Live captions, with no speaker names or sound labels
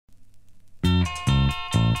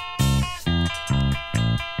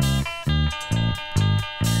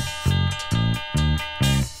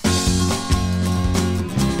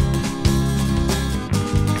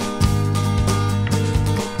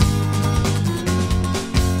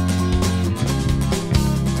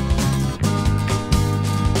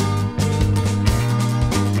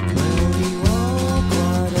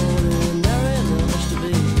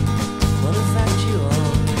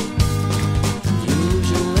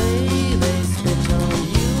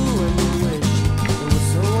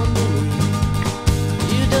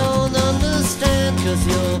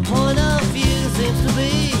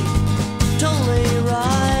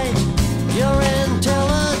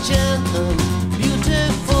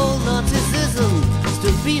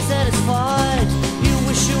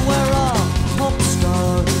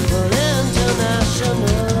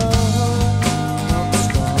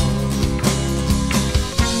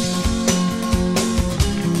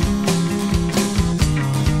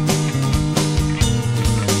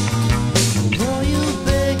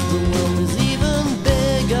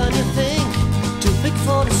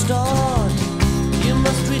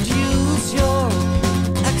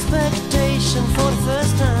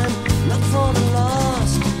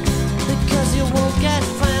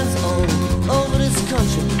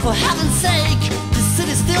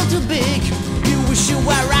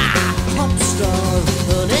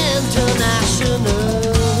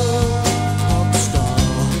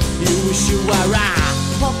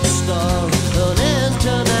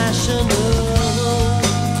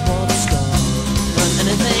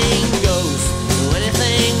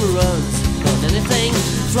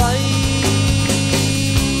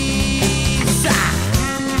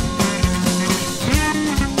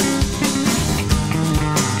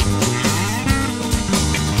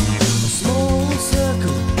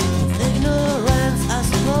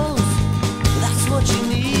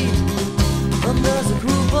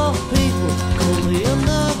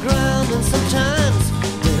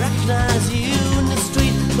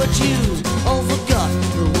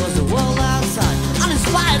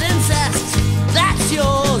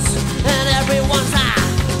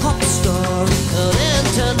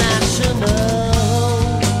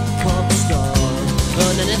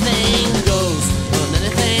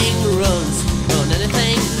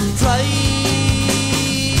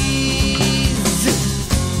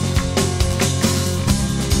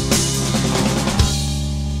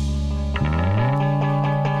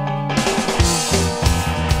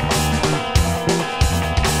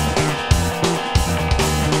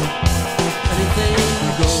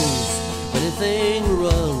Anything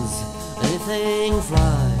runs, anything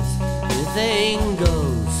flies, anything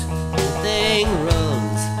goes, anything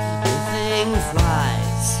runs, anything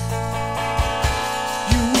flies.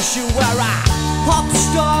 You wish you were a pop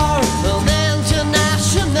star, an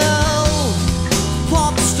international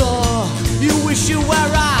pop star. You wish you were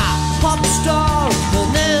a pop star,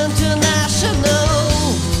 an international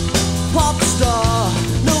pop star.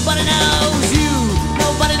 Nobody knows you,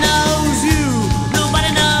 nobody knows you,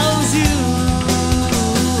 nobody knows you.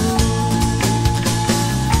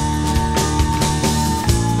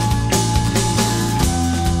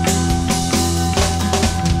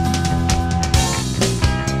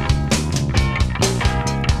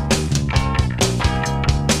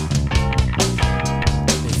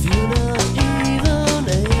 If you're not even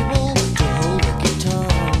able to hold a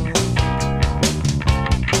guitar,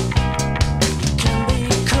 you can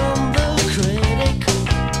become the critic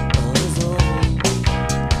of us all.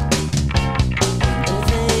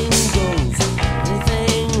 Anything goes,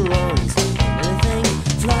 anything runs, anything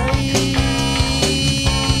flies.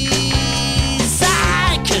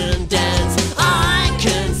 I can dance, I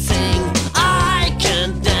can sing, I can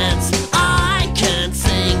dance, I can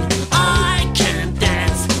sing, I can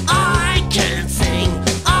dance, I can sing,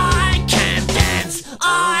 I can dance,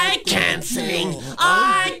 I can sing,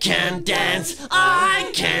 I can dance,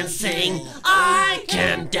 I can sing, I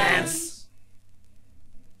can dance.